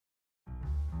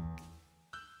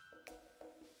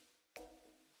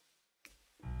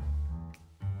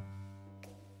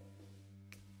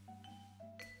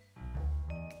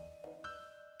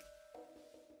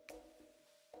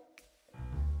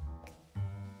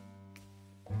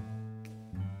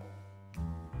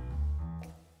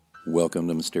Welcome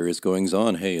to Mysterious Goings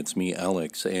On. Hey, it's me,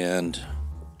 Alex, and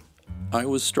I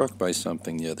was struck by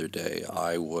something the other day.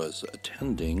 I was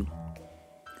attending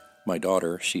my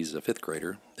daughter, she's a fifth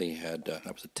grader. I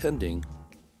was attending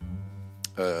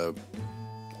a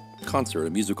concert,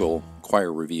 a musical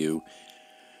choir review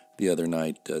the other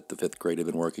night that the fifth grade had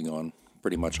been working on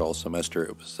pretty much all semester.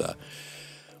 It was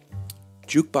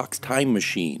Jukebox Time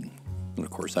Machine. And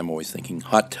of course, I'm always thinking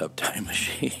Hot Tub Time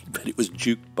Machine, but it was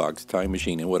Jukebox Time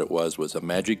Machine. And what it was a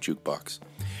magic jukebox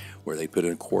where they put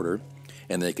in a quarter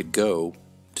and they could go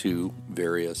to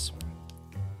various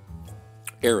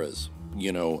eras,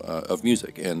 of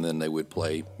music. And then they would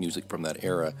play music from that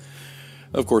era.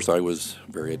 Of course, I was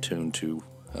very attuned to,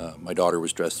 my daughter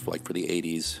was dressed like for the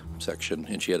 80s section,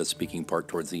 and she had a speaking part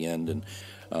towards the end. And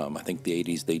I think the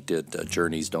 80s, they did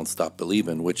Journey's Don't Stop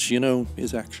Believin', which,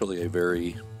 is actually a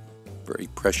very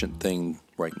prescient thing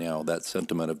right now, that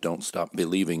sentiment of don't stop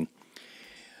believing.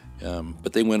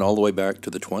 But they went all the way back to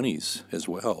the 20s as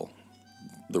well,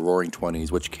 the Roaring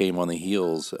 20s, which came on the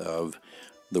heels of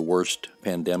the worst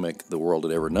pandemic the world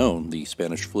had ever known, the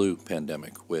Spanish flu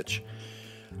pandemic, which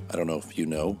I don't know if you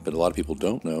know, but a lot of people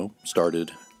don't know,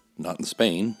 started not in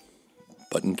Spain,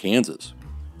 but in Kansas.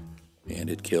 And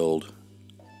it killed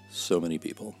so many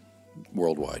people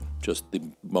worldwide. Just the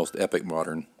most epic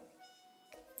modern,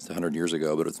 it's 100 years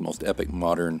ago, but it's the most epic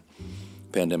modern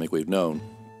pandemic we've known,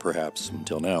 perhaps,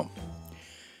 until now.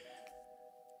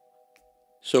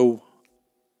 So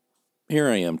here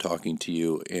I am talking to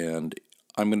you, and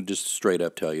I'm going to just straight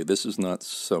up tell you, this is not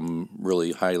some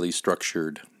really highly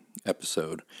structured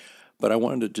episode, but I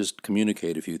wanted to just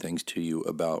communicate a few things to you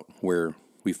about where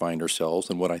we find ourselves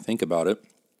and what I think about it.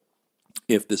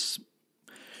 If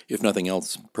nothing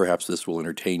else, perhaps this will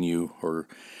entertain you, or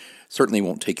certainly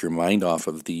won't take your mind off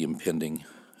of the impending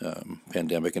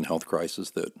pandemic and health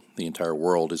crisis that the entire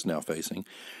world is now facing.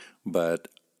 But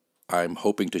I'm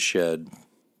hoping to shed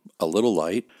a little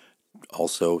light,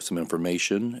 also some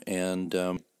information,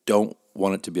 and don't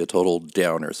want it to be a total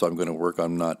downer, so I'm going to work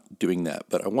on not doing that.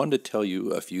 But I wanted to tell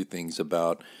you a few things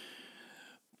about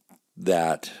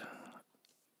that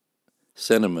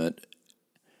sentiment,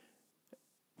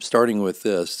 starting with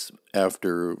this.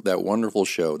 After that wonderful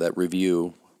show, that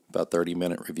review, about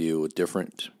 30-minute review with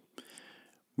different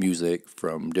music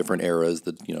from different eras,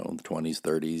 the 20s,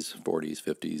 30s, 40s,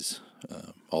 50s,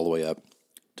 all the way up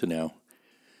to now.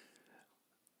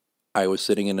 I was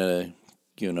sitting in a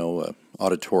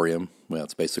auditorium. Well,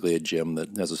 it's basically a gym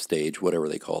that has a stage, whatever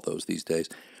they call those these days,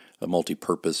 a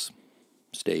multi-purpose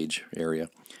stage area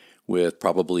with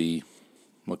probably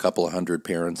a couple of hundred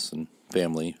parents and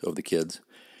family of the kids.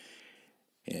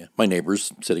 Yeah, my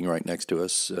neighbors sitting right next to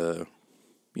us,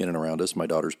 in and around us, my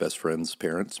daughter's best friend's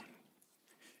parents.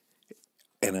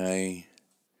 And I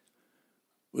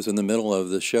was in the middle of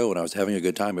the show, and I was having a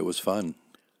good time. It was fun.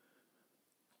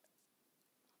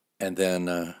 And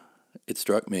then it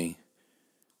struck me,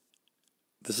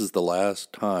 this is the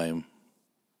last time,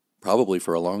 probably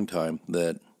for a long time,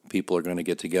 that people are going to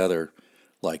get together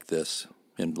like this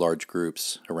in large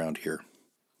groups around here.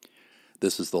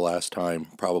 This is the last time,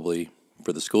 probably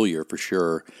for the school year for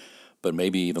sure, but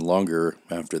maybe even longer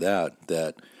after that,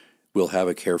 that we'll have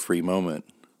a carefree moment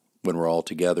when we're all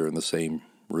together in the same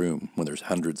room, when there's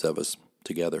hundreds of us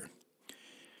together.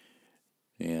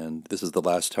 And this is the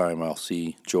last time I'll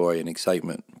see joy and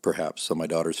excitement, perhaps, on my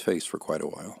daughter's face for quite a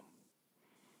while.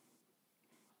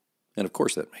 And of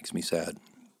course that makes me sad.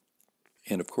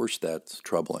 And of course that's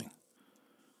troubling.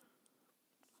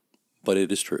 But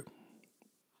it is true.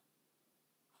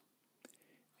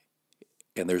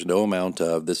 And there's no amount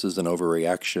of this is an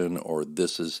overreaction or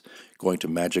this is going to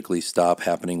magically stop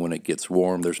happening when it gets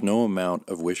warm. There's no amount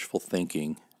of wishful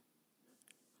thinking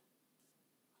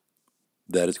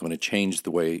that is going to change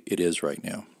the way it is right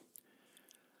now.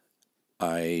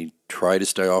 I try to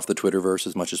stay off the Twitterverse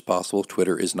as much as possible.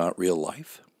 Twitter is not real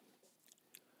life.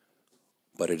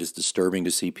 But it is disturbing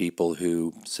to see people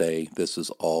who say this is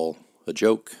all a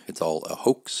joke, it's all a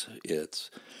hoax, it's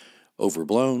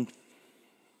overblown.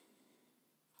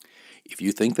 If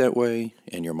you think that way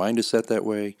and your mind is set that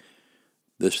way,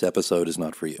 this episode is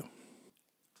not for you.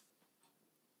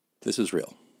 This is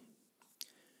real.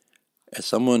 As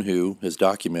someone who has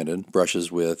documented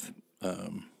brushes with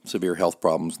severe health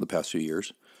problems in the past few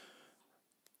years,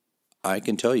 I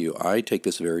can tell you I take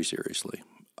this very seriously.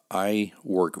 I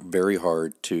work very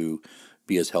hard to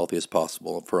be as healthy as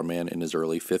possible for a man in his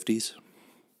early 50s.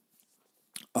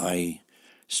 I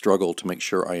struggle to make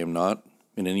sure I am not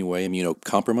in any way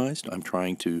immunocompromised. I'm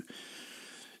trying to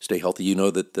stay healthy. You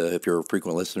know that if you're a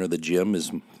frequent listener, the gym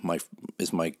is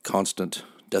my constant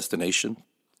destination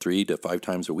 3 to 5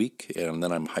 times a week, and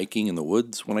then I'm hiking in the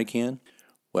woods when I can,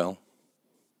 well,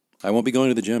 I won't be going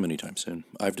to the gym anytime soon.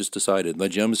 I've just decided the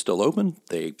gym is still open.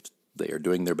 They are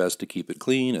doing their best to keep it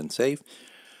clean and safe,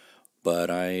 but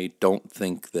I don't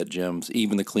think that gyms,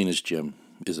 even the cleanest gym,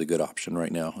 is a good option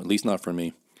right now, at least not for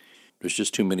me. There's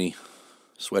just too many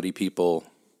sweaty people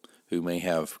who may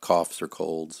have coughs or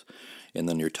colds, and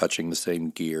then you're touching the same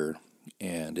gear,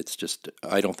 and it's just,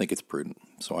 I don't think it's prudent,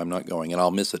 so I'm not going, and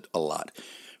I'll miss it a lot.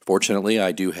 Fortunately,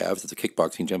 I do have, it's a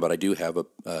kickboxing gym, but I do have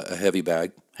a heavy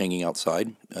bag hanging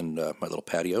outside and my little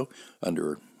patio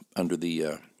under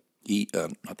the,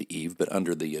 not the eave, but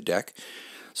under the deck,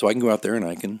 so I can go out there and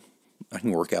I can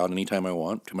work out anytime I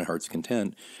want to my heart's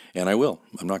content, and I will.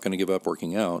 I'm not going to give up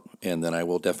working out, and then I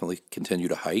will definitely continue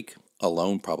to hike,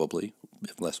 alone probably,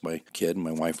 unless my kid and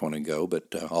my wife want to go,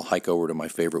 but I'll hike over to my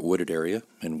favorite wooded area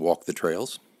and walk the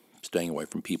trails, staying away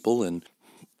from people and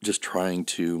just trying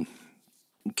to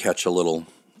catch a little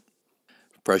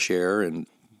fresh air and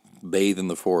bathe in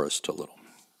the forest a little.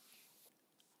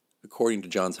 According to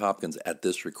Johns Hopkins, at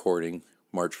this recording,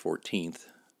 March 14th,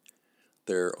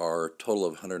 there are a total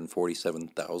of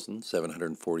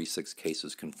 147,746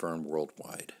 cases confirmed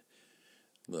worldwide,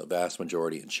 the vast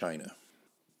majority in China.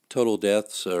 Total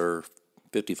deaths are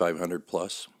 5,500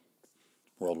 plus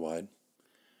worldwide.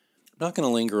 I'm not going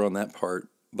to linger on that part,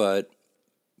 but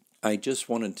I just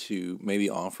wanted to maybe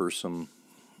offer some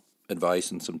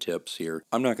advice and some tips here.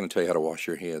 I'm not going to tell you how to wash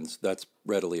your hands. That's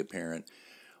readily apparent.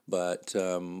 But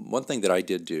one thing that I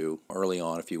did do early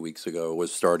on a few weeks ago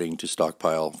was starting to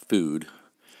stockpile food,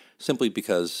 simply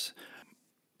because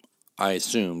I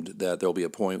assumed that there'll be a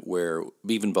point where,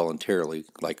 even voluntarily,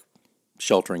 like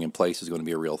sheltering in place is going to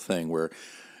be a real thing,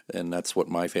 and that's what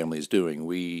my family is doing.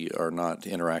 We are not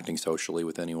interacting socially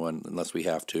with anyone unless we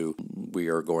have to. We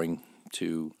are going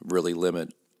to really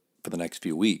limit, for the next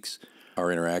few weeks,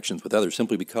 our interactions with others,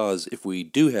 simply because if we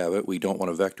do have it, we don't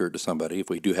want to vector it to somebody. If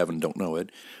we do have it and don't know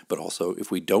it, but also if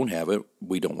we don't have it,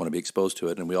 we don't want to be exposed to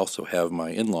it. And we also have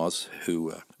my in-laws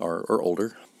who are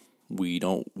older. We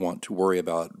don't want to worry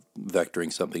about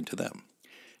vectoring something to them.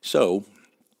 So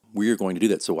we are going to do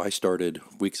that. So I started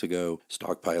weeks ago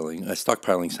stockpiling.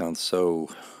 Stockpiling sounds so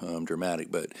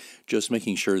dramatic, but just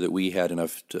making sure that we had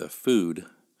enough food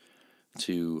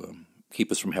to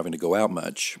keep us from having to go out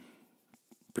much,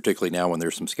 particularly now when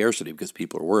there's some scarcity because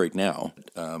people are worried now.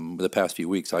 The past few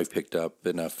weeks, I've picked up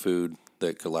enough food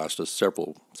that could last us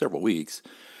several weeks.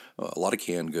 A lot of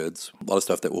canned goods, a lot of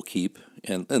stuff that we'll keep,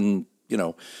 and of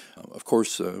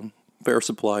course, fair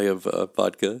supply of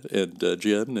vodka and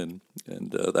gin and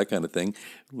that kind of thing,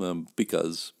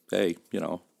 because hey,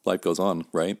 life goes on,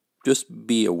 right? Just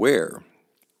be aware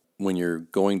when you're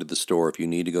going to the store, if you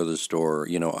need to go to the store.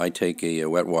 I take a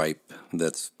wet wipe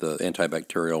that's the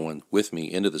antibacterial one with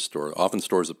me into the store. Often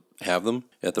stores have them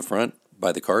at the front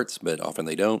by the carts, but often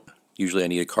they don't. Usually I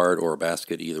need a cart or a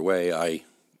basket. Either way, I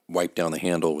wipe down the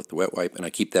handle with the wet wipe, and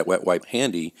I keep that wet wipe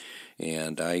handy,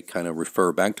 and I kind of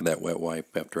refer back to that wet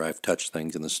wipe after I've touched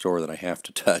things in the store that I have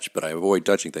to touch, but I avoid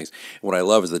touching things. What I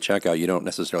love is the checkout. You don't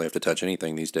necessarily have to touch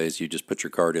anything these days. You just put your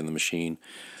card in the machine.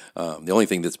 The only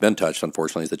thing that's been touched,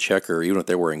 unfortunately, is the checker. Even if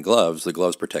they're wearing gloves, the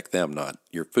gloves protect them, not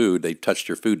your food. They touched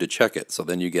your food to check it, so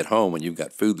then you get home and you've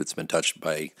got food that's been touched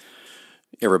by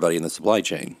everybody in the supply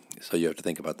chain. So you have to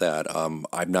think about that. I'm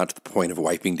not to the point of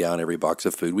wiping down every box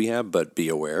of food we have, but be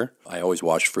aware. I always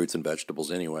wash fruits and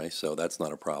vegetables anyway, so that's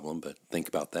not a problem, but think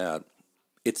about that.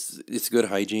 It's good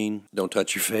hygiene. Don't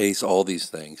touch your face. All these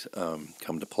things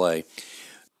come to play.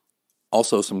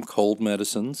 Also, some cold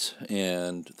medicines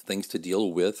and things to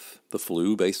deal with the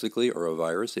flu, basically, or a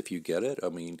virus if you get it. I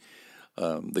mean,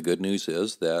 the good news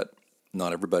is that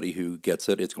not everybody who gets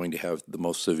it is going to have the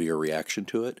most severe reaction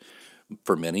to it.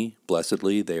 For many,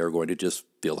 blessedly, they are going to just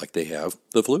feel like they have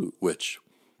the flu, which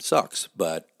sucks,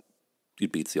 but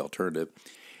it beats the alternative.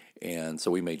 And so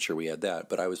we made sure we had that.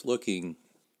 But I was looking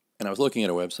at a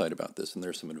website about this, and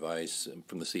there's some advice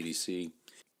from the CDC.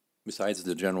 Besides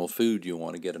the general food, you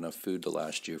want to get enough food to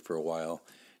last you for a while,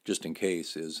 just in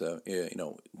case, is,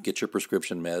 get your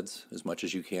prescription meds as much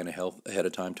as you can ahead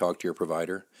of time. Talk to your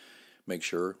provider. Make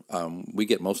sure. We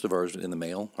get most of ours in the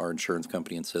mail. Our insurance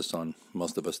company insists on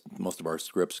most of our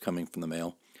scripts coming from the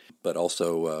mail, but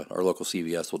also our local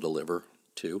CVS will deliver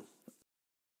too.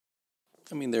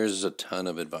 I mean, there's a ton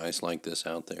of advice like this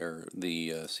out there.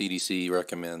 The CDC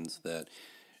recommends that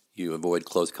you avoid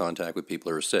close contact with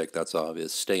people who are sick. That's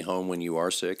obvious. Stay home when you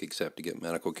are sick, except to get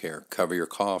medical care. Cover your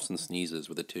coughs and sneezes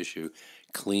with a tissue.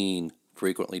 Clean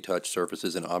frequently touch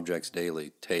surfaces and objects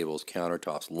daily. Tables,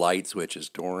 countertops, light switches,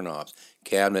 doorknobs,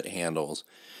 cabinet handles.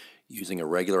 using a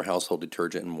regular household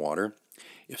detergent and water.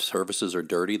 If surfaces are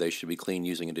dirty, they should be cleaned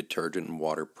using a detergent and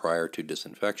water prior to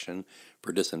disinfection.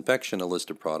 For disinfection, a list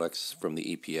of products from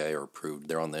the EPA are approved.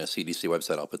 They're on the CDC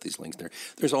website. I'll put these links there.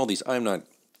 There's all these. I'm not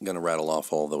going to rattle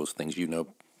off all those things. You know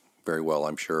very well,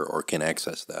 I'm sure, or can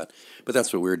access that. But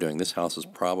that's what we're doing. This house has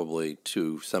probably,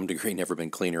 to some degree, never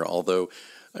been cleaner, although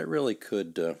I really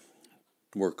could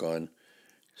work on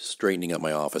straightening up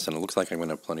my office, and it looks like I'm going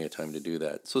to have plenty of time to do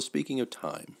that. So speaking of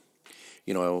time,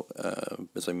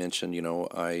 as I mentioned,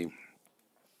 I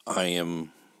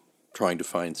am trying to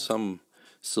find some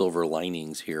silver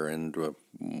linings here, and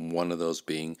one of those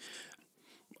being,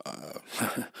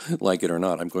 like it or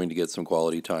not, I'm going to get some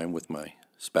quality time with my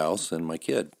spouse and my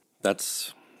kid.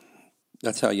 That's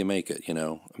how you make it,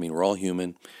 I mean, we're all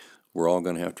human. We're all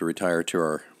going to have to retire to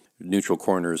our neutral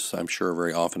corners, I'm sure,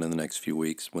 very often in the next few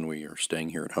weeks when we are staying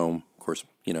here at home. Of course,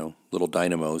 little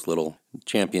dynamos, little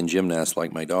champion gymnasts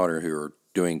like my daughter who are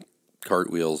doing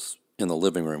cartwheels in the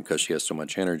living room because she has so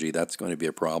much energy, that's going to be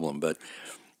a problem. But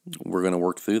we're going to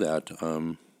work through that.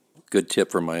 Good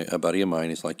tip from a buddy of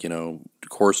mine is like, of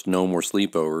course, no more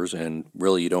sleepovers, and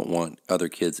really you don't want other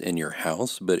kids in your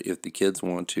house. But if the kids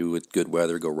want to, with good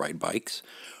weather, go ride bikes,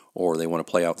 or they want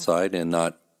to play outside and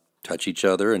not touch each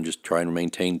other and just try and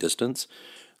maintain distance,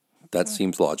 that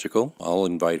seems logical. I'll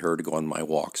invite her to go on my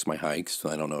walks, my hikes.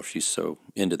 I don't know if she's so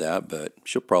into that, but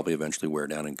she'll probably eventually wear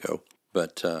down and go.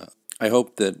 But I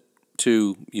hope that,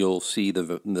 too, you'll see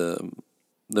the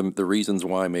reasons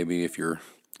why. Maybe if you're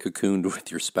cocooned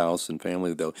with your spouse and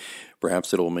family, though,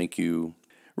 perhaps it'll make you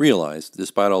realize,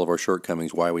 despite all of our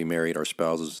shortcomings, why we married our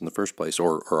spouses in the first place,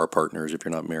 or our partners if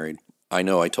you're not married. I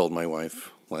know I told my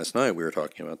wife last night, we were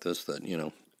talking about this, that,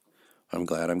 I'm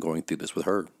glad I'm going through this with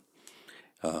her.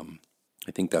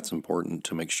 I think that's important,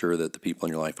 to make sure that the people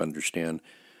in your life understand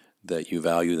that you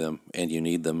value them and you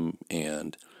need them,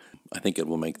 and I think it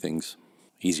will make things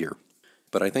easier.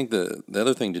 But I think the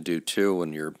other thing to do, too,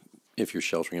 if you're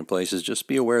sheltering in place, is just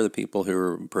be aware of the people who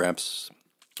are perhaps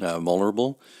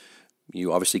vulnerable.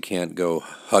 You obviously can't go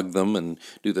hug them and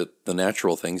do the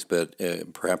natural things, but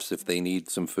perhaps if they need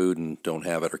some food and don't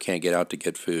have it, or can't get out to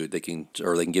get food, they can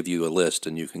give you a list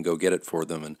and you can go get it for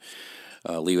them and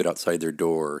leave it outside their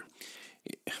door.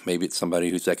 Maybe it's somebody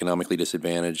who's economically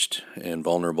disadvantaged and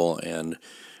vulnerable, and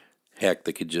heck,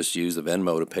 they could just use the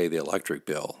Venmo to pay the electric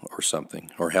bill or something,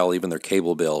 or hell, even their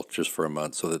cable bill just for a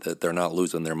month, so that they're not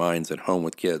losing their minds at home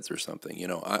with kids or something.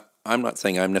 I'm not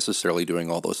saying I'm necessarily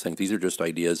doing all those things. These are just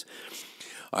ideas.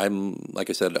 Like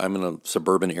I said, I'm in a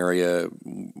suburban area.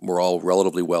 We're all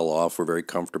relatively well off. We're very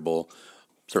comfortable.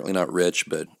 Certainly not rich,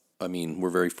 but I mean,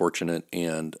 we're very fortunate,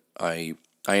 and I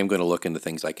am going to look into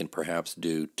things I can perhaps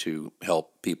do to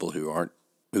help people who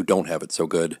don't have it so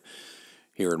good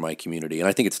here in my community. And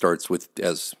I think it starts with,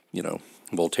 as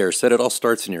Voltaire said, it all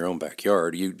starts in your own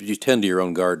backyard. You tend to your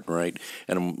own garden, right?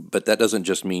 But that doesn't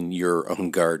just mean your own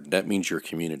garden. That means your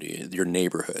community, your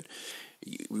neighborhood.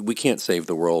 We can't save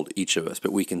the world, each of us,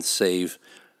 but we can save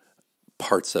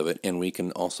parts of it, and we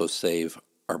can also save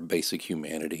our basic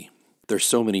humanity. There's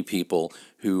so many people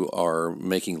who are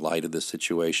making light of this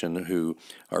situation, who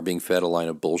are being fed a line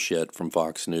of bullshit from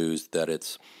Fox News that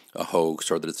it's a hoax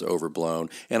or that it's overblown,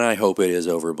 and I hope it is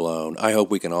overblown. I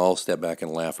hope we can all step back and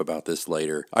laugh about this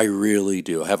later. I really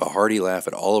do. Have a hearty laugh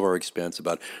at all of our expense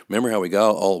about, remember how we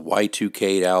got all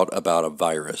Y2K'd out about a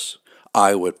virus?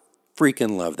 I would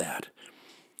freaking love that.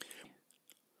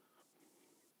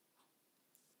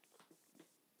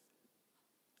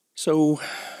 So,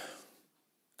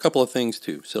 a couple of things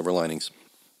too, silver linings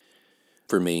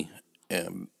for me.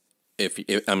 I'm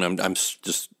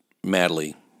just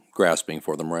madly grasping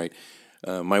for them, right?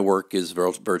 My work is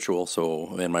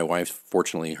virtual, and my wife,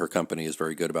 fortunately, her company is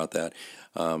very good about that.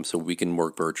 So we can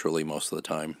work virtually most of the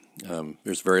time.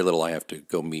 There's very little I have to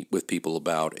go meet with people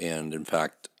about, and in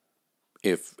fact,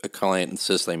 if a client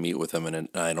insists I meet with them and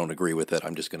I don't agree with it,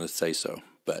 I'm just going to say so.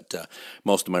 But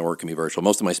most of my work can be virtual.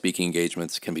 Most of my speaking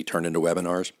engagements can be turned into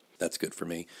webinars. That's good for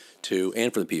me, too,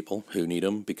 and for the people who need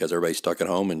them, because everybody's stuck at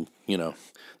home, and,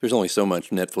 there's only so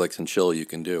much Netflix and chill you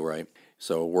can do, right?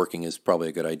 So working is probably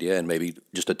a good idea, and maybe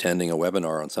just attending a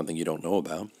webinar on something you don't know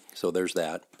about. So there's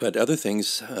that. But other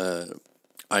things,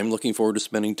 I'm looking forward to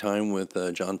spending time with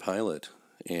John Pilot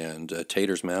and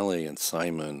Taters Malley and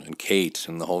Simon and Kate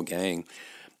and the whole gang.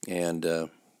 And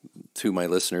to my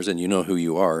listeners, and you know who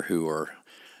you are, who are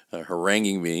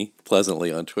haranguing me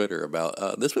pleasantly on Twitter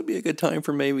about this would be a good time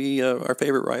for maybe our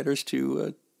favorite writers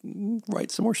to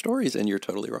write some more stories. And you're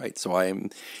totally right. So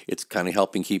it's kind of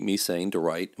helping keep me sane to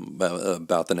write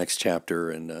about the next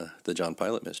chapter in the John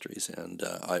Pilot mysteries. And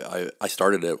I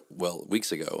started it,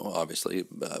 weeks ago, obviously,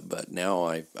 but now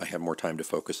I have more time to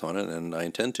focus on it, and I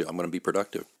intend to. I'm going to be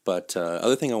productive. But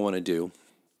other thing I want to do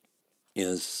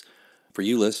is, for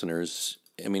you listeners,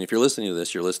 I mean, if you're listening to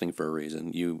this, you're listening for a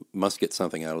reason. You must get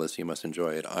something out of this. You must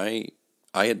enjoy it.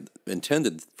 I had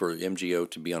intended for MGO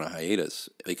to be on a hiatus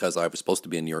because I was supposed to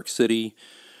be in New York City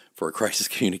for a crisis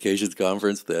communications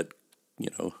conference that,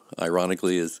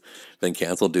 ironically has been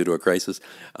canceled due to a crisis.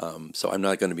 So I'm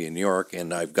not going to be in New York,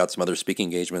 and I've got some other speaking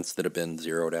engagements that have been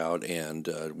zeroed out, and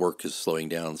work is slowing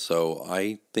down. So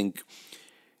I think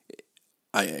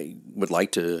I would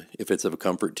like to, if it's of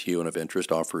comfort to you and of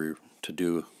interest, offer to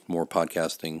do more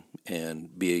podcasting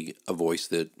and be a voice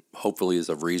that hopefully is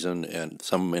of reason and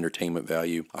some entertainment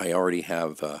value. I already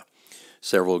have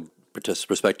several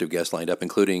prospective guests lined up,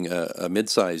 including a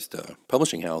mid-sized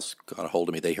publishing house got a hold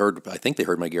of me. I think they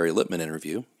heard my Gary Lippman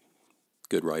interview.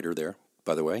 Good writer there,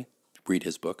 by the way. Read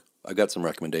his book. I've got some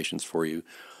recommendations for you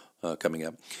coming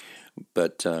up.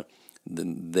 But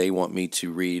they want me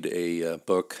to read a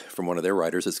book from one of their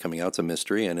writers that's coming out. It's a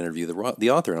mystery, and interview the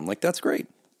author. And I'm like, that's great.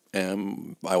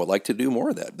 And I would like to do more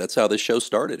of that. That's how this show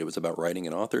started. It was about writing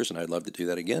and authors, and I'd love to do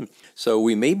that again. So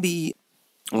we may be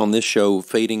on this show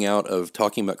fading out of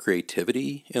talking about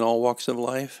creativity in all walks of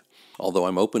life, although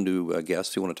I'm open to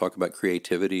guests who want to talk about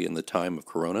creativity in the time of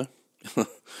Corona.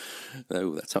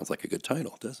 Oh, that sounds like a good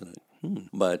title, doesn't it?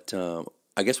 But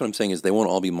I guess what I'm saying is they won't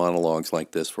all be monologues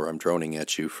like this where I'm droning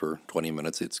at you for 20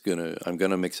 minutes. I'm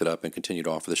gonna mix it up and continue to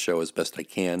offer the show as best I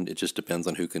can. It just depends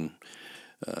on who can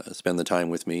spend the time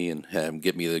with me and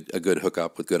get me a good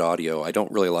hookup with good audio. I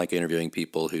don't really like interviewing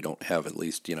people who don't have at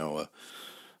least a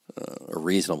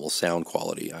reasonable sound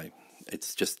quality.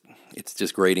 It's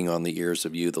just grating on the ears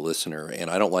of you, the listener, and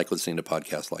I don't like listening to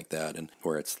podcasts like that, and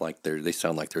where it's like they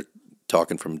sound like they're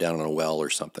talking from down in a well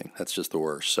or something. That's just the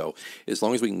worst. So as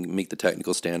long as we can meet the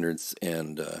technical standards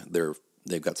and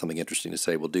they've got something interesting to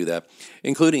say, we'll do that,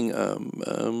 including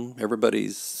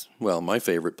everybody's, my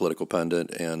favorite political pundit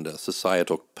and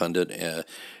societal pundit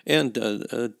and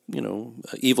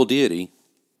evil deity,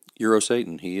 Euro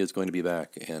Satan. He is going to be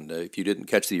back. And if you didn't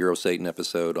catch the Euro Satan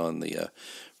episode on the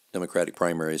Democratic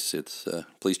primaries,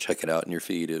 please check it out in your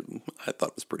feed. I thought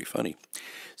it was pretty funny.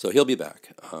 So he'll be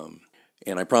back.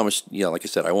 And I promise, like I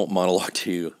said, I won't monologue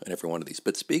to you in every one of these.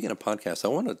 But speaking of podcasts, I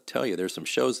want to tell you there's some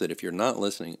shows that if you're not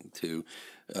listening to,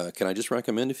 can I just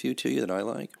recommend a few to you that I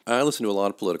like? I listen to a lot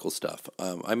of political stuff.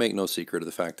 I make no secret of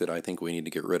the fact that I think we need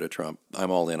to get rid of Trump. I'm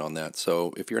all in on that.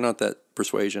 So if you're not that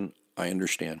persuasion, I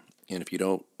understand. And if you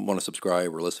don't want to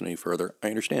subscribe or listen any further, I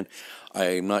understand.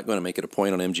 I'm not going to make it a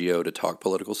point on MGO to talk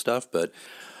political stuff, but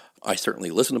I certainly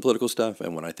listen to political stuff,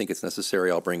 and when I think it's necessary,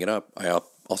 I'll bring it up. I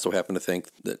also happen to think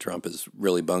that Trump has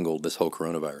really bungled this whole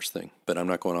coronavirus thing, but I'm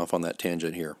not going off on that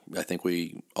tangent here. I think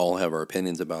we all have our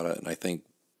opinions about it, and I think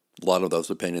a lot of those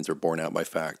opinions are borne out by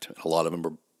fact. A lot of them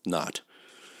are not.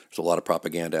 There's a lot of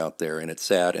propaganda out there, and it's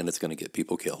sad, and it's going to get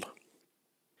people killed.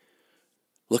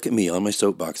 Look at me on my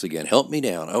soapbox again. Help me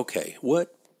down. Okay,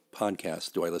 what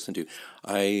podcasts do I listen to?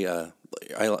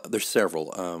 There's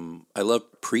several. I love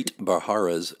Preet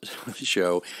Bharara's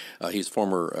show. He's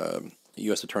former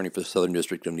U.S. Attorney for the Southern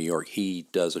District of New York. He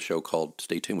does a show called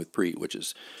Stay Tuned with Preet, which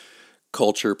is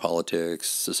culture, politics,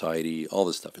 society, all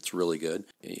this stuff. It's really good.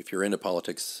 If you're into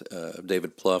politics,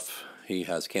 David Plouffe, he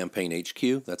has Campaign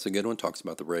HQ. That's a good one. Talks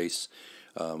about the race.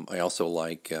 I also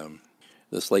like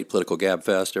the Slate Political Gab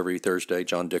Fest every Thursday.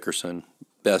 John Dickerson,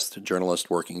 best journalist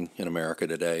working in America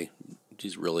today.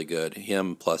 He's really good.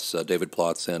 Him plus David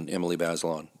Plotz and Emily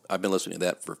Bazelon. I've been listening to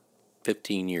that for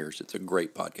 15 years. It's a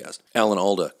great podcast. Alan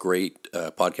Alda, great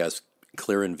podcast,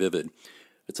 Clear and Vivid.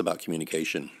 It's about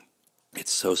communication.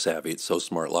 It's so savvy. It's so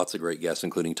smart. Lots of great guests,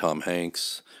 including Tom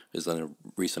Hanks, is on a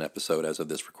recent episode as of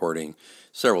this recording.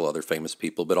 Several other famous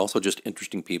people, but also just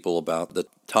interesting people about the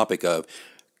topic of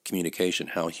communication,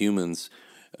 how humans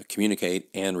communicate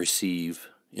and receive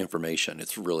information.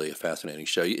 It's really a fascinating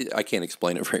show. I can't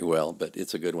explain it very well, but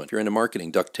it's a good one. If you're into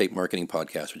marketing, Duct Tape Marketing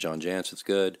Podcast with John Jantz, it's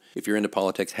good. If you're into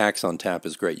politics, Hacks on Tap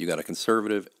is great. You got a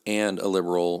conservative and a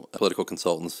liberal political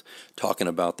consultants talking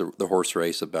about the horse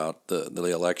race, about the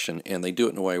election, and they do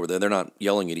it in a way where they're not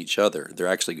yelling at each other. They're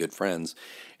actually good friends,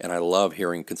 and I love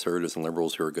hearing conservatives and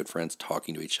liberals who are good friends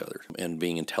talking to each other and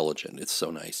being intelligent. It's so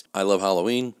nice. I love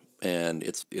Halloween. And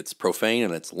it's profane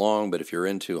and it's long, but if you're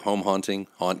into home haunting,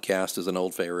 Hauntcast is an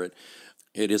old favorite.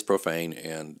 It is profane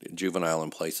and juvenile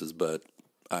in places, but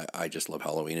I just love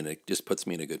Halloween, and it just puts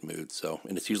me in a good mood. So,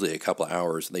 and it's usually a couple of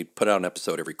hours. They put out an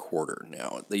episode every quarter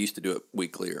now. They used to do it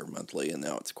weekly or monthly, and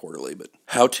now it's quarterly. But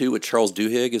How To with Charles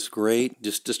Duhigg is great.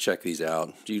 Just check these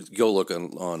out. You go look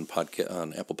on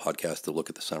Apple Podcasts to look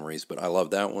at the summaries. But I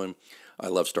love that one. I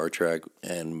love Star Trek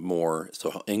and more.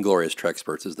 So, Inglorious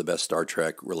Treksperts is the best Star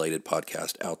Trek related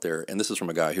podcast out there. And this is from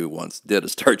a guy who once did a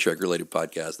Star Trek related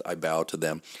podcast. I bow to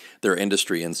them. They're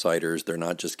industry insiders. They're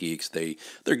not just geeks.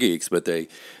 They're geeks, but they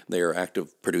are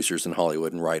active producers in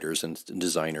Hollywood and writers and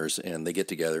designers. And they get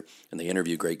together and they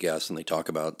interview great guests and they talk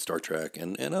about Star Trek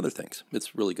and other things.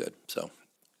 It's really good. So,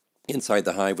 Inside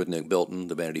the Hive with Nick Bilton,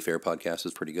 the Vanity Fair podcast,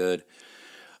 is pretty good.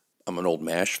 I'm an old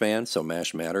MASH fan, so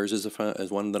MASH Matters is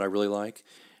one that I really like.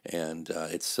 And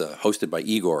it's hosted by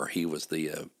Igor. He was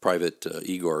the private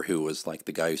Igor, who was like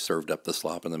the guy who served up the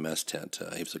slop in the mess tent.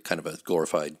 He was a kind of a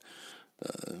glorified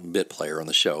bit player on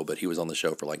the show, but he was on the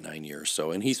show for like 9 years.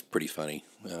 So, and he's pretty funny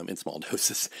in small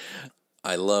doses.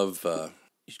 I love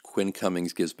Quinn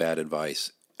Cummings Gives Bad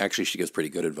Advice. Actually, she gives pretty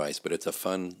good advice, but it's a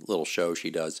fun little show she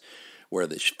does where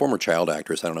the former child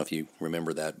actress, I don't know if you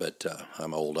remember that, but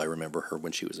I'm old. I remember her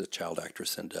when she was a child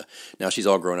actress, and now she's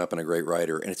all grown up and a great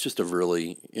writer, and it's just a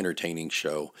really entertaining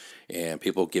show, and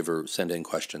people send in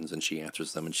questions, and she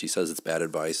answers them, and she says it's bad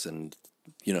advice, and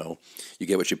you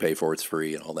get what you pay for, it's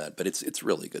free and all that, but it's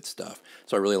really good stuff.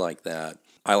 So I really like that.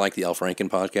 I like the Al Franken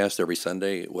podcast every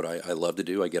Sunday. What I love to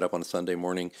do, I get up on a Sunday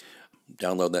morning,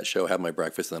 download that show, have my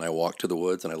breakfast, and then I walk to the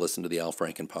woods and I listen to the Al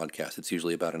Franken podcast. It's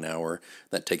usually about an hour.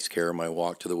 That takes care of my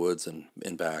walk to the woods and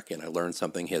back, and I learn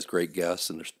something. He has great guests,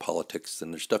 and there's politics,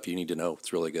 and there's stuff you need to know.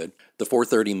 It's really good. The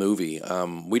 4:30 movie.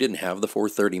 We didn't have the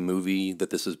 4:30 movie that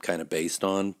this is kind of based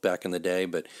on back in the day,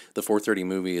 but the 4:30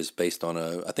 movie is based on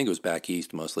I think it was back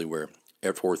east mostly, where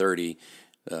at 4:30,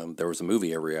 there was a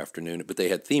movie every afternoon, but they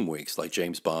had theme weeks like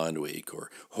James Bond week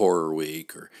or horror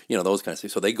week or those kinds of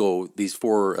things. So these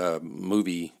four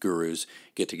movie gurus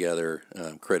get together,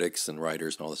 critics and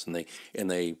writers and all this,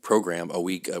 and they program a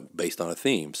week based on a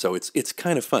theme. So it's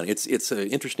kind of fun. It's an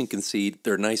interesting conceit.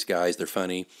 They're nice guys. They're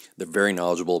funny. They're very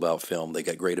knowledgeable about film. They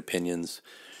got great opinions.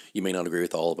 You may not agree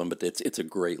with all of them, but it's a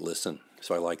great listen.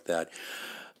 So I like that.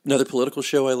 Another political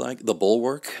show I like, The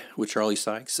Bulwark with Charlie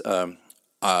Sykes.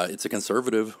 It's a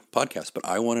conservative podcast, but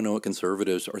I want to know what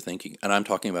conservatives are thinking. And I'm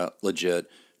talking about legit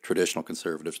traditional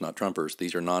conservatives, not Trumpers.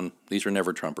 These are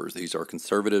never Trumpers. These are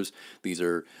conservatives. These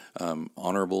are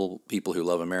honorable people who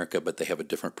love America, but they have a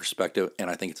different perspective.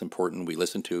 And I think it's important we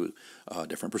listen to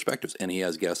different perspectives. And he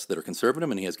has guests that are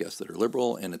conservative, and he has guests that are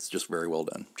liberal, and it's just very well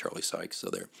done. Charlie Sykes. So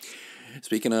there.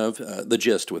 Speaking of The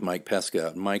Gist with Mike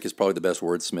Pesca, Mike is probably the best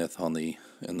wordsmith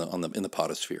in the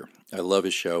potosphere. I love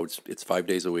his show. It's 5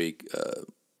 days a week.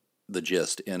 The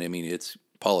Gist, and I mean it's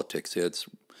politics, it's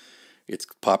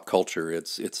pop culture,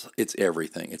 it's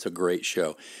everything. It's a great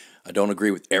show. I don't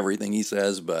agree with everything he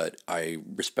says, but I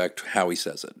respect how he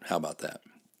says it. How about that?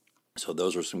 So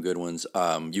those are some good ones.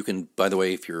 You can, by the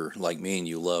way, if you're like me and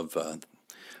you love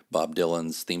Bob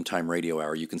Dylan's Theme Time Radio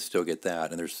Hour, you can still get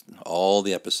that. And there's all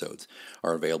the episodes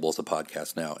are available as a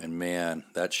podcast now. And man,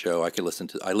 that show, I listen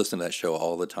to that show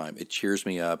all the time. It cheers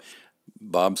me up.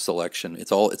 Bob's selection,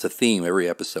 it's a theme every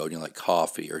episode, like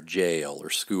coffee or jail or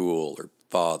school or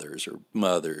fathers or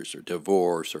mothers or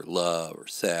divorce or love or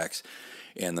sex.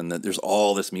 And then there's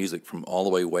all this music from all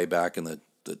the way back in the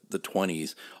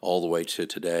 20s all the way to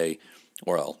today,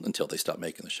 or until they stopped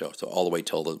making the show. So all the way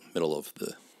till the middle of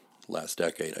the last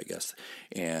decade, I guess.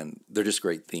 And they're just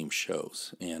great theme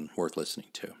shows and worth listening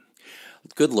to.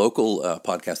 Good local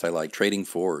podcast I like, Trading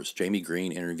Fours. Jamie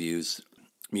Green interviews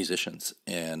musicians,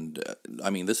 and I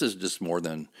mean, this is just more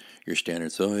than your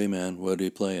standard. So, hey man, what are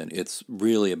you playing? It's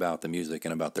really about the music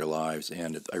and about their lives,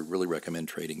 and I really recommend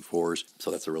Trading Fours. So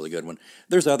that's a really good one.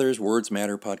 There's others. Words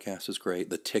Matter podcast is great.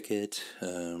 The Ticket.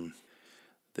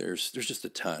 There's just a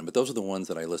ton, but those are the ones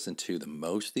that I listen to the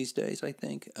most these days, I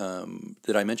think.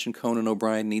 Did I mention Conan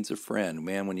O'Brien Needs a Friend?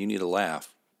 Man, when you need a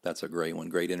laugh, that's a great one.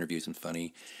 Great interviews and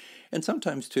funny. And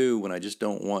sometimes too, when I just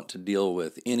don't want to deal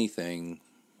with anything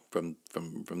from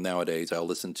nowadays, I'll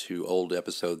listen to old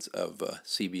episodes of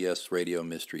CBS Radio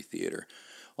Mystery Theater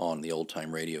on the Old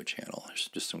Time Radio channel. There's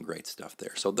just some great stuff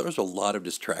there. So there's a lot of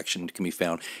distraction that can be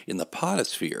found in the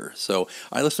potosphere. So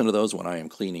I listen to those when I am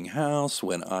cleaning house,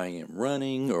 when I am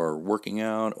running or working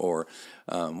out or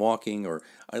walking, or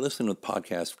I listen to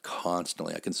podcasts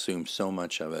constantly. I consume so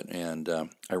much of it, and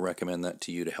I recommend that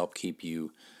to you to help keep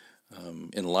you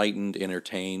enlightened,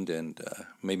 entertained, and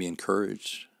maybe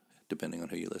encouraged, depending on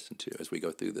who you listen to as we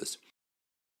go through this.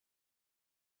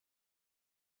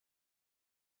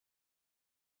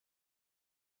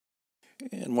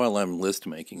 And while I'm list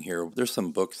making here, there's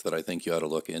some books that I think you ought to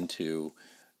look into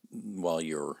while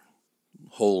you're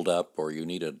holed up or you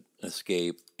need an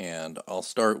escape. And I'll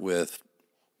start with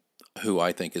who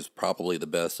I think is probably the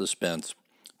best suspense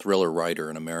thriller writer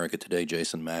in America today,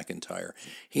 Jason McIntyre.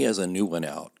 He has a new one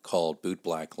out called Boot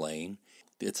Black Lane.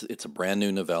 It's a brand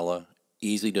new novella,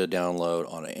 easy to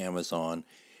download on Amazon.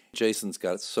 Jason's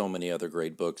got so many other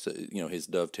great books. His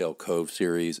Dovetail Cove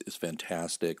series is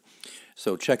fantastic.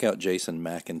 So check out Jason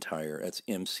McIntyre. That's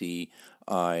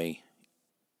M-C-I.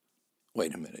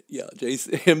 Wait a minute. Yeah,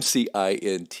 Jason, M-C-I-N-T-Y-R-E.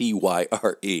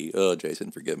 Oh,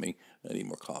 Jason, forgive me. I need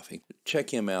more coffee.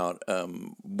 Check him out.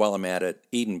 While I'm at it,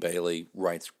 Eden Bailey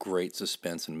writes great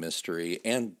suspense and mystery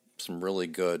and some really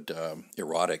good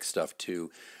erotic stuff, too.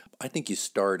 I think you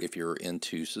start, if you're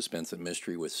into suspense and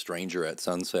mystery, with Stranger at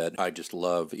Sunset. I just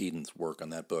love Eden's work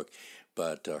on that book.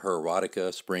 But her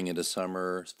erotica, Spring into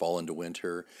Summer, Fall into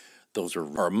Winter, those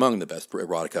are among the best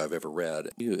erotica I've ever read.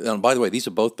 And by the way, these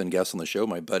have both been guests on the show.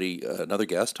 My buddy, another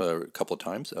guest a couple of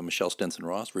times, Michelle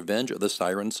Stenson-Ross, Revenge of the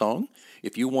Siren Song.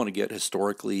 If you want to get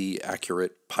historically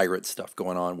accurate pirate stuff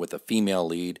going on with a female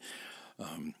lead,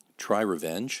 try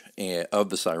Revenge of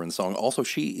the Siren Song. Also,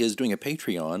 she is doing a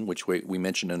Patreon, which we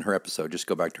mentioned in her episode. Just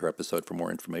go back to her episode for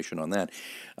more information on that,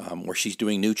 where she's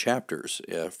doing new chapters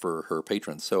for her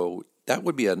patrons. So that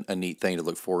would be a neat thing to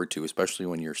look forward to, especially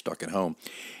when you're stuck at home.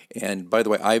 And by the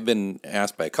way, I've been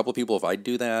asked by a couple of people if I'd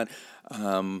do that.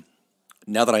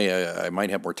 Now that I might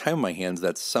have more time on my hands,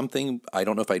 that's something. I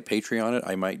don't know if I'd Patreon it.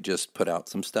 I might just put out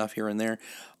some stuff here and there.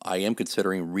 I am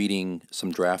considering reading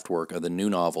some draft work of the new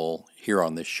novel here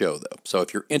on this show, though. So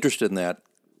if you're interested in that,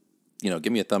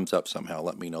 give me a thumbs up somehow.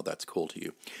 Let me know that's cool to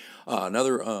you.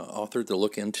 Another author to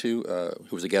look into,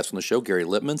 who was a guest on the show, Gary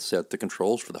Lippman, Set the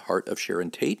Controls for the Heart of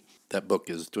Sharon Tate. That book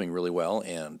is doing really well,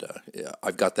 and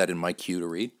I've got that in my queue to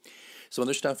read. Some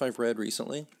other stuff I've read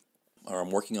recently, or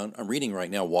I'm reading right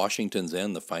now, Washington's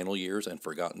End, The Final Years and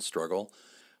Forgotten Struggle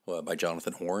by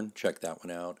Jonathan Horn. Check that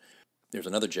one out. There's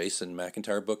another Jason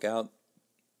McIntyre book out,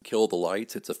 Kill the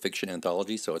Lights. It's a fiction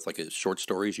anthology, so it's like short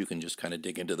stories. You can just kind of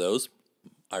dig into those.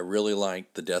 I really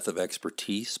like The Death of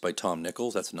Expertise by Tom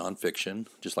Nichols. That's nonfiction,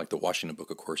 just like the Washington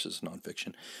book, of course, is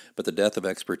nonfiction. But The Death of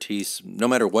Expertise, no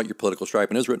matter what your political stripe,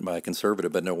 and it was written by a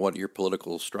conservative, but no what your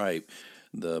political stripe,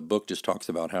 the book just talks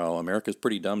about how America's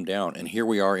pretty dumbed down. And here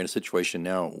we are in a situation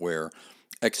now where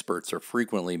experts are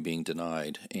frequently being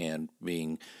denied and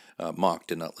being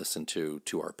mocked and not listened to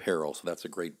our peril. So that's a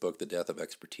great book, The Death of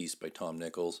Expertise by Tom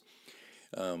Nichols.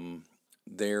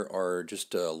 There are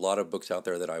just a lot of books out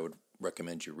there that I would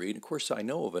recommend you read. Of course, I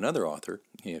know of another author,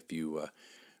 if you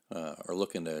are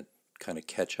looking to kind of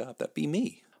catch up, that'd be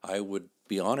me. I would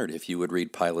be honored if you would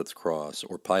read Pilot's Cross,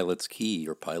 or Pilot's Key,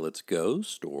 or Pilot's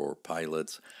Ghost, or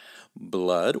Pilot's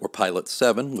Blood, or Pilot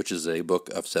 7, which is a book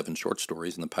of 7 short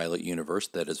stories in the Pilot universe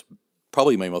that is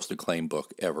probably my most acclaimed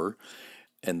book ever.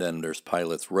 And then there's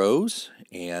Pilot's Rose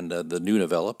and the new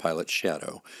novella, Pilot's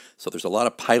Shadow. So there's a lot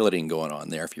of piloting going on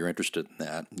there. If you're interested in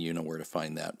that, you know where to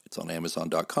find that. It's on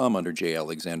Amazon.com under J.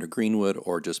 Alexander Greenwood,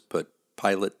 or just put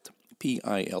Pilate,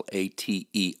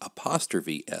 Pilate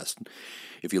apostrophe S.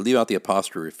 If you leave out the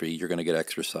apostrophe, you're going to get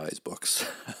exercise books,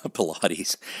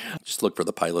 Pilates. Just look for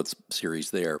the Pilots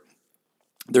series there.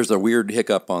 There's a weird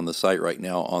hiccup on the site right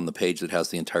now on the page that has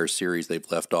the entire series.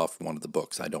 They've left off one of the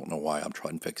books. I don't know why. I'm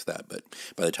trying to fix that, but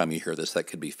by the time you hear this, that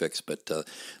could be fixed. But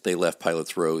they left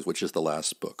Pilot's Rose, which is the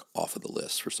last book, off of the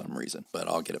list for some reason, but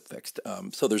I'll get it fixed.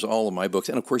 So there's all of my books.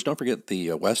 And of course, don't forget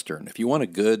the Western. If you want a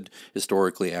good,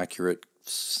 historically accurate,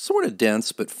 sort of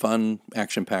dense but fun,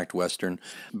 action-packed Western,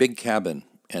 Big Cabin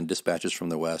and Dispatches from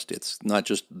the West. It's not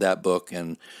just that book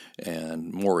and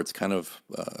more. It's kind of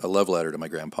a love letter to my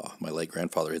grandpa, my late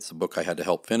grandfather. It's a book I had to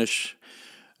help finish.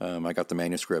 I got the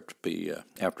manuscript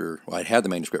I'd had the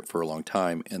manuscript for a long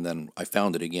time, and then I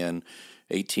found it again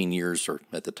 18 years, or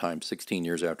at the time 16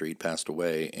 years after he'd passed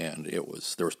away, and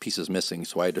there was pieces missing,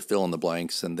 so I had to fill in the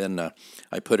blanks, and then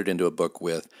I put it into a book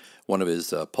with one of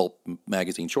his pulp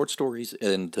magazine short stories,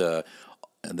 and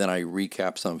then I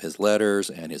recap some of his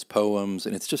letters and his poems,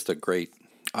 and it's just a great.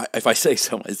 If I say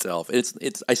so myself,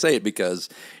 I say it because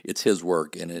it's his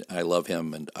work, and I love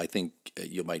him, and I think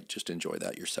you might just enjoy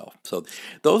that yourself. So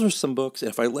those are some books.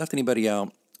 If I left anybody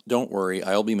out, don't worry.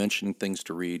 I'll be mentioning things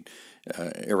to read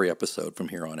every episode from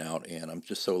here on out, and I'm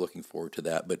just so looking forward to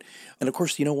that. And of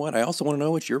course, you know what? I also want to know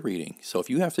what you're reading. So if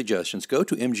you have suggestions, go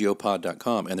to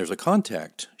mgopod.com, and there's a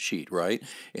contact sheet, right?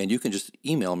 And you can just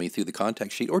email me through the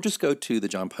contact sheet, or just go to the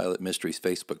John Pilot Mysteries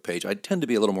Facebook page. I tend to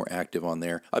be a little more active on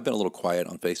there. I've been a little quiet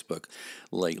on Facebook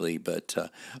lately, but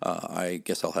I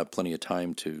guess I'll have plenty of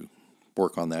time to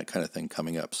work on that kind of thing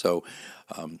coming up. So,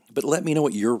 but let me know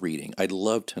what you're reading. I'd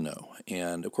love to know.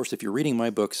 And of course, if you're reading my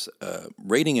books,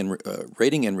 rating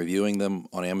and reviewing them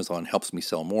on Amazon helps me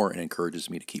sell more and encourages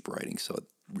me to keep writing. So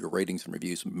your ratings and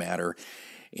reviews matter.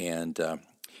 And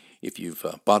if you've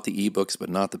bought the ebooks but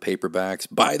not the paperbacks,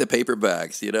 buy the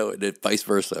paperbacks, and vice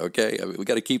versa, okay? I mean, we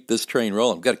got to keep this train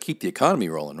rolling. We've got to keep the economy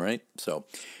rolling, right? So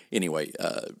anyway,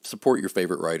 support your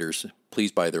favorite writers.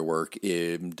 Please buy their work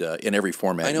in every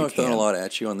format. I know I've thrown a lot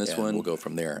at you on this one. We'll go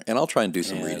from there. And I'll try and do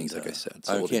some readings, like I said.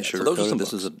 So I can't sugarcoat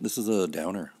it. This is a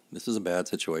downer. This is a bad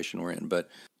situation we're in. But,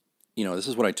 this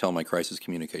is what I tell my crisis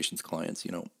communications clients,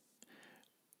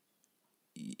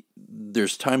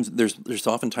 there's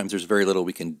oftentimes there's very little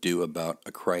we can do about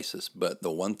a crisis, but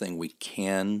the one thing we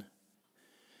can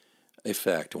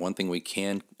affect, one thing we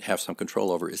can have some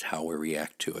control over is how we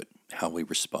react to it, how we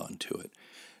respond to it.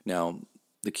 Now,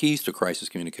 the keys to crisis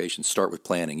communication start with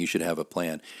planning. You should have a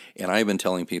plan. And I've been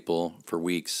telling people for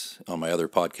weeks on my other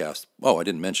podcast, I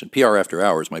didn't mention PR After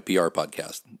Hours, my PR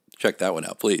podcast. Check that one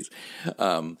out, please.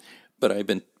 But I've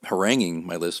been haranguing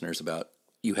my listeners about,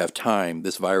 you have time.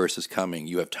 This virus is coming.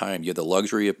 You have time. You have the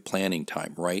luxury of planning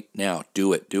time right now.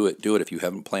 Do it. If you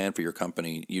haven't planned for your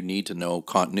company, you need to know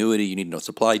continuity. You need to know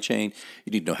supply chain.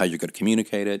 You need to know how you're going to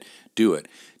communicate it. Do it.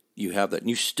 You have that. And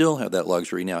you still have that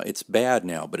luxury now. It's bad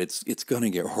now, but it's going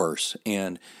to get worse.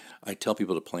 And I tell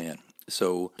people to plan.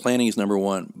 So planning is number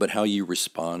one, but how you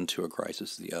respond to a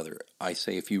crisis is the other. I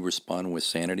say if you respond with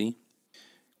sanity,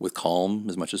 with calm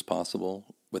as much as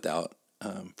possible, without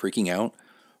freaking out,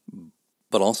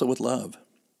 but also with love.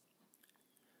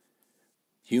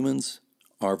 Humans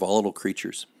are volatile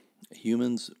creatures.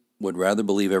 Humans would rather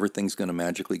believe everything's going to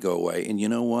magically go away. And you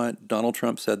know what? Donald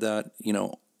Trump said that,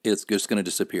 it's just going to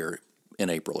disappear in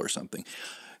April or something.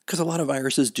 Because a lot of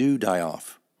viruses do die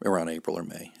off around April or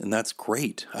May. And that's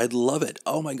great. I'd love it.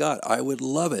 Oh my God, I would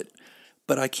love it.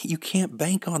 But you can't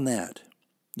bank on that.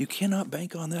 You cannot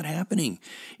bank on that happening.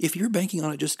 If you're banking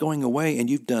on it just going away and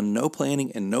you've done no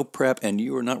planning and no prep and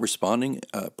you are not responding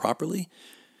properly,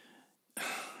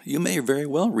 you may very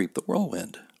well reap the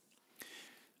whirlwind.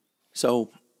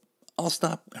 So I'll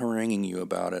stop haranguing you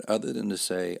about it other than to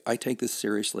say, I take this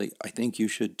seriously. I think you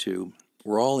should too.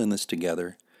 We're all in this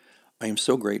together. I am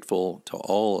so grateful to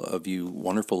all of you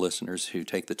wonderful listeners who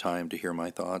take the time to hear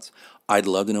my thoughts. I'd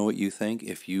love to know what you think.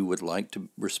 If you would like to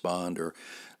respond, or,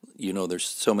 there's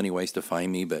so many ways to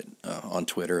find me, but on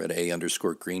Twitter at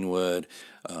 @A_Greenwood,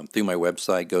 through my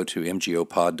website, go to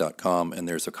mgopod.com, and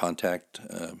there's a contact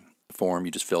form.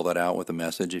 You just fill that out with a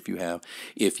message if you have.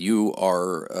 If you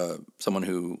are someone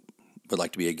who would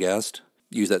like to be a guest,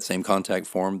 use that same contact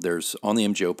form. There's on the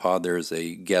MGO Pod, there's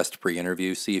a guest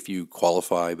pre-interview. See if you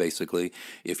qualify, basically.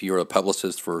 If you're a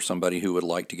publicist for somebody who would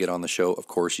like to get on the show, of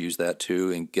course, use that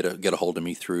too, and get a hold of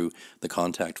me through the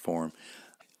contact form.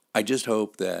 I just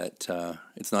hope that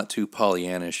it's not too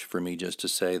Pollyannish for me just to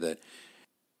say that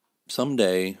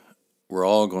someday we're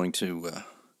all going to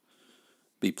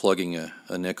be plugging a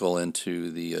nickel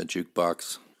into the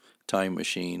jukebox time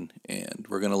machine, and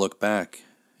we're going to look back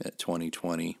at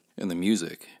 2020 and the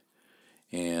music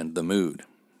and the mood.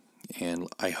 And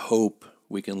I hope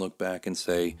we can look back and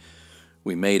say,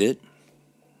 we made it,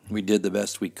 we did the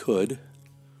best we could,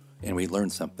 and we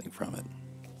learned something from it.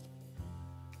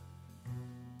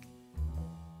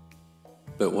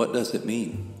 But what does it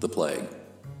mean, the plague?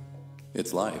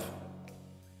 It's life.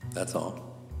 That's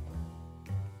all.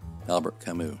 Albert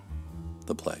Camus,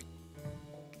 The Plague.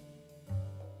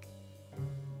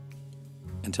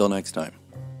 Until next time.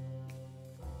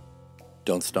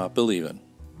 Don't stop believing.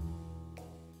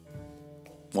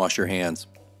 Wash your hands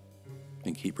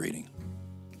and keep reading.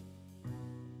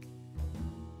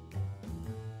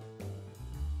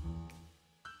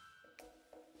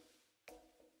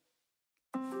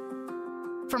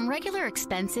 From regular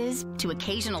expenses to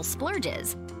occasional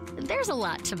splurges, there's a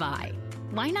lot to buy.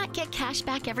 Why not get cash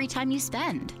back every time you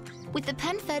spend? With the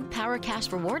PenFed Power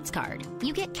Cash Rewards Card,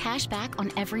 you get cash back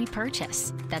on every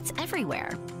purchase. That's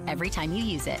everywhere, every time you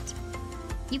use it.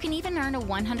 You can even earn a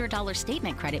 $100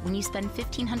 statement credit when you spend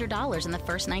 $1,500 in the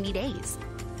first 90 days.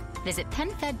 Visit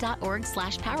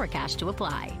PenFed.org/PowerCash to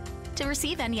apply. To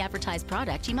receive any advertised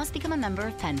product, you must become a member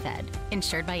of PenFed,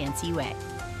 insured by NCUA.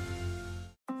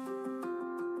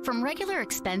 From regular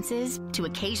expenses to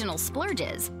occasional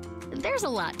splurges, there's a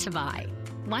lot to buy.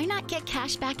 Why not get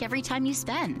cash back every time you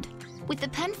spend? With the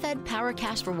PenFed Power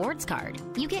Cash Rewards Card,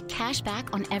 you get cash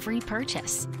back on every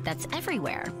purchase. That's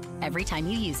everywhere, every time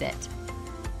you use it.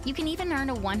 You can even earn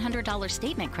a $100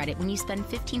 statement credit when you spend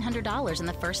 $1,500 in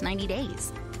the first 90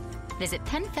 days. Visit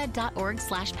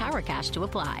PenFed.org/PowerCash to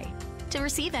apply. To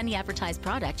receive any advertised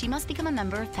product, you must become a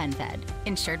member of PenFed,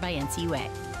 insured by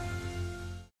NCUA.